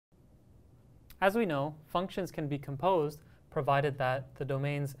As we know, functions can be composed provided that the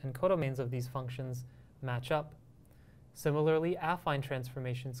domains and codomains of these functions match up. Similarly, affine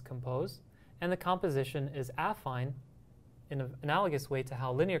transformations compose, and the composition is affine in an analogous way to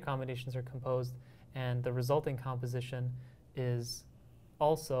how linear combinations are composed, and the resulting composition is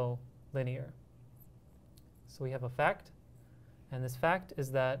also linear. So we have a fact, and this fact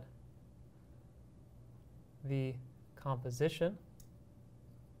is that the composition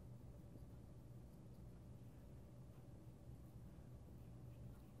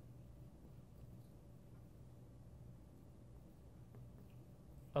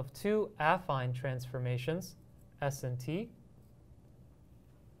of two affine transformations, S and T,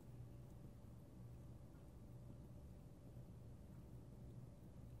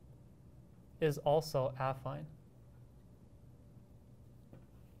 is also affine.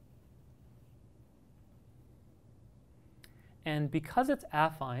 And because it's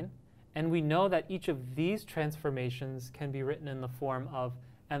affine, and we know that each of these transformations can be written in the form of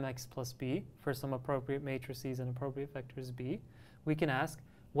mx plus b for some appropriate matrices and appropriate vectors b, we can ask,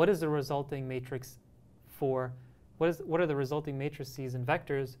 what is the resulting matrix for, what are the resulting matrices and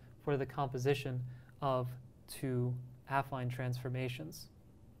vectors for the composition of two affine transformations?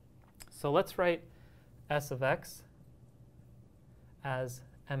 So let's write S of x as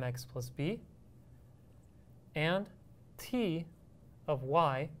mx plus b and T of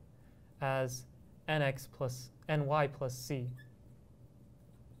y as nx plus ny plus c.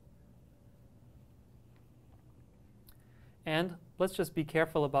 And let's just be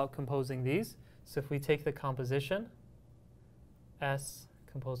careful about composing these. So if we take the composition, S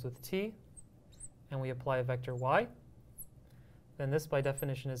composed with T, and we apply a vector y, then this by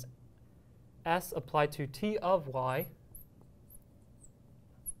definition is S applied to T of y,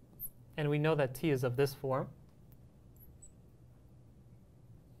 and we know that T is of this form.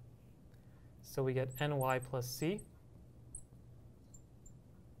 So we get ny plus c.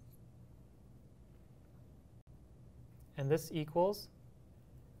 And this equals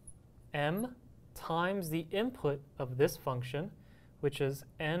m times the input of this function, which is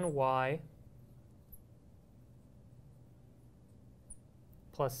ny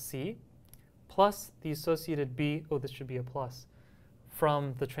plus c, plus the associated b, oh, this should be a plus,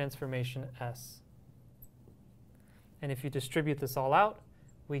 from the transformation S. And if you distribute this all out,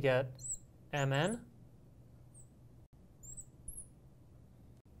 we get mn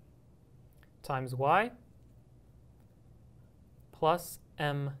times y plus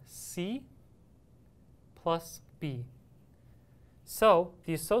mc plus b. So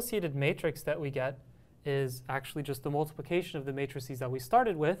the associated matrix that we get is actually just the multiplication of the matrices that we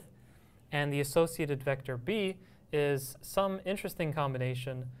started with, and the associated vector b is some interesting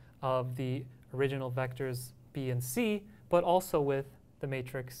combination of the original vectors b and c, but also with the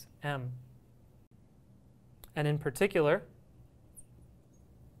matrix M. And in particular,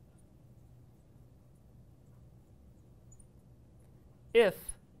 if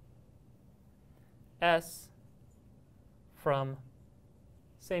S from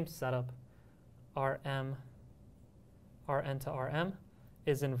same setup, Rn to Rm,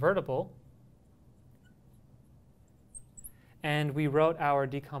 is invertible, and we wrote our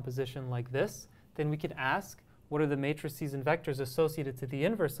decomposition like this, then we can ask, what are the matrices and vectors associated to the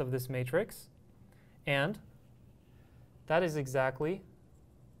inverse of this matrix? And that is exactly,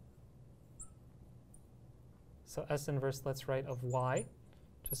 so S inverse, let's write of y,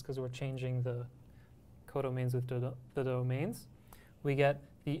 just because we're changing the codomains with the domains. We get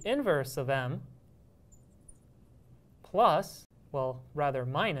the inverse of M plus, well, rather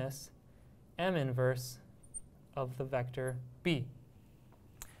minus, M inverse of the vector B.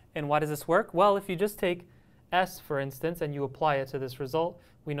 And why does this work? Well, if you just take S, for instance, and you apply it to this result,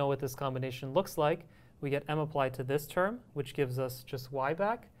 we know what this combination looks like. We get M applied to this term, which gives us just y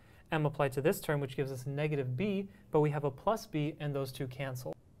back, M applied to this term, which gives us negative b, but we have a plus b, and those two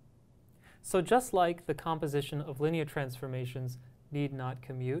cancel. So just like the composition of linear transformations need not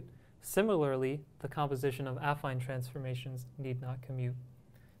commute, similarly, the composition of affine transformations need not commute.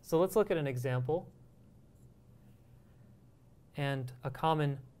 So let's look at an example. And a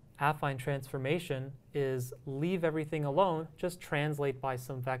common affine transformation is leave everything alone, just translate by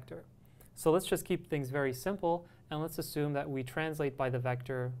some vector. So let's just keep things very simple, and let's assume that we translate by the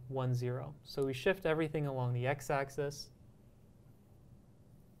vector 1, 0. So we shift everything along the x-axis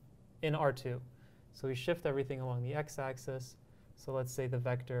in R2. So we shift everything along the x-axis. So let's say the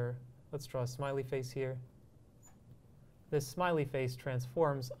vector, let's draw a smiley face here. This smiley face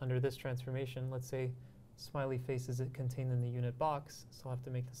transforms under this transformation. Let's say smiley face is contained in the unit box, so I'll have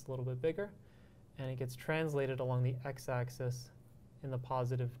to make this a little bit bigger. And it gets translated along the x-axis in the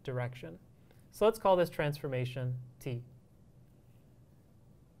positive direction. So let's call this transformation t.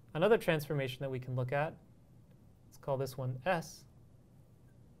 Another transformation that we can look at, let's call this one s,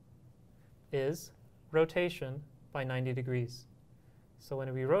 is rotation by 90 degrees. So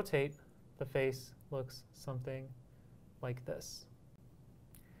when we rotate, the face looks something like this.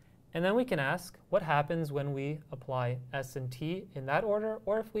 And then we can ask what happens when we apply s and t in that order,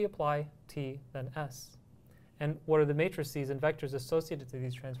 or if we apply t then s. And what are the matrices and vectors associated to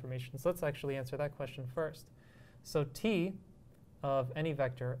these transformations? Let's actually answer that question first. So t of any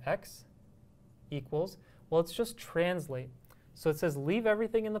vector x equals, well, let's just translate. So it says leave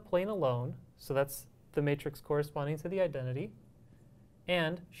everything in the plane alone, so that's the matrix corresponding to the identity,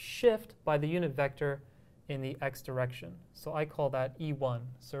 and shift by the unit vector in the x direction. So I call that E1.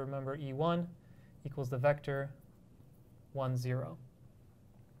 So remember, E1 equals the vector 1, 0.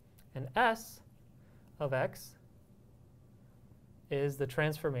 And S of x is the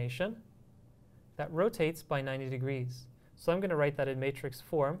transformation that rotates by 90 degrees. So I'm going to write that in matrix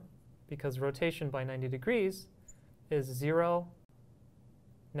form, because rotation by 90 degrees is 0,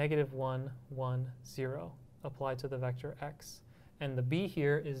 -1, 1, 0 applied to the vector x. And the b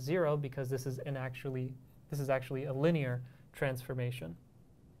here is 0 because this is actually a linear transformation.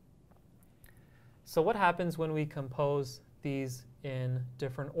 So what happens when we compose these in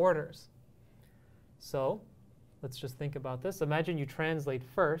different orders? So let's just think about this. Imagine you translate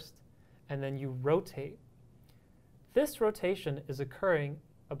first, and then you rotate. This rotation is occurring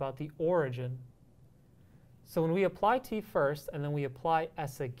about the origin. So when we apply t first, and then we apply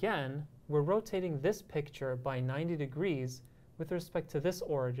s again, we're rotating this picture by 90 degrees with respect to this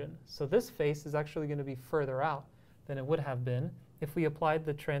origin. So this face is actually going to be further out than it would have been if we applied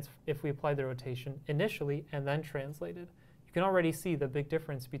the rotation initially and then translated. You can already see the big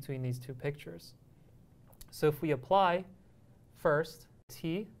difference between these two pictures. So if we apply first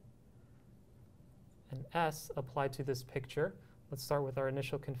t and s applied to this picture, let's start with our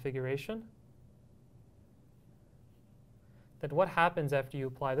initial configuration. Then what happens after you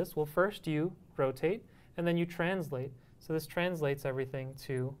apply this? Well, first you rotate and then you translate. So this translates everything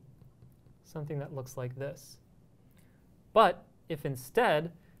to something that looks like this. But if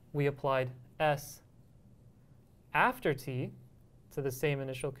instead we applied s after t to the same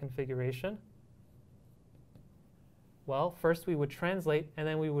initial configuration, well, first we would translate and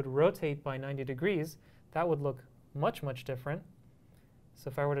then we would rotate by 90 degrees. That would look much, much different. So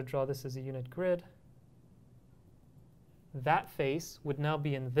if I were to draw this as a unit grid, that face would now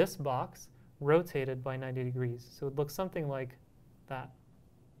be in this box, rotated by 90 degrees. So it would look something like that.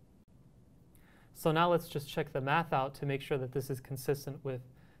 So now let's just check the math out to make sure that this is consistent with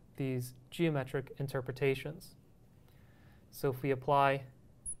these geometric interpretations. So if we apply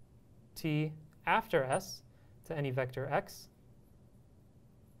t after s to any vector x,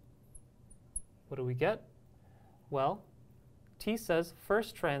 what do we get? Well, t says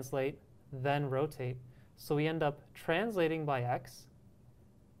first translate, then rotate. So we end up translating by x,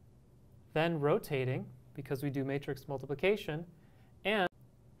 then rotating, because we do matrix multiplication, and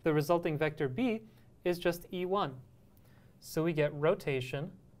the resulting vector b is just E1. So we get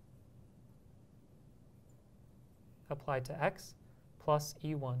rotation applied to x plus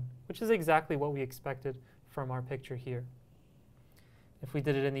E1, which is exactly what we expected from our picture here. If we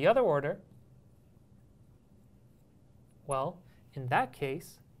did it in the other order, well, in that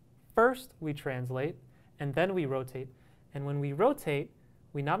case, first we translate, and then we rotate. And when we rotate,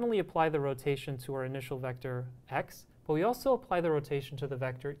 we not only apply the rotation to our initial vector x, but we also apply the rotation to the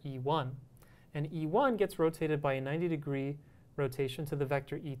vector E1. And E1 gets rotated by a 90-degree rotation to the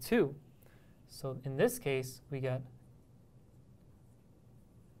vector E2. So in this case, we get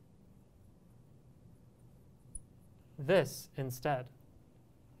this instead.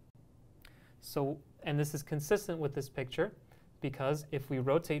 So, and this is consistent with this picture, because if we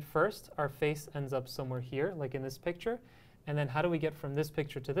rotate first, our face ends up somewhere here, like in this picture. And then how do we get from this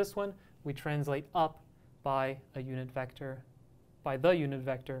picture to this one? We translate up by a unit vector, by the unit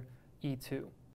vector E2.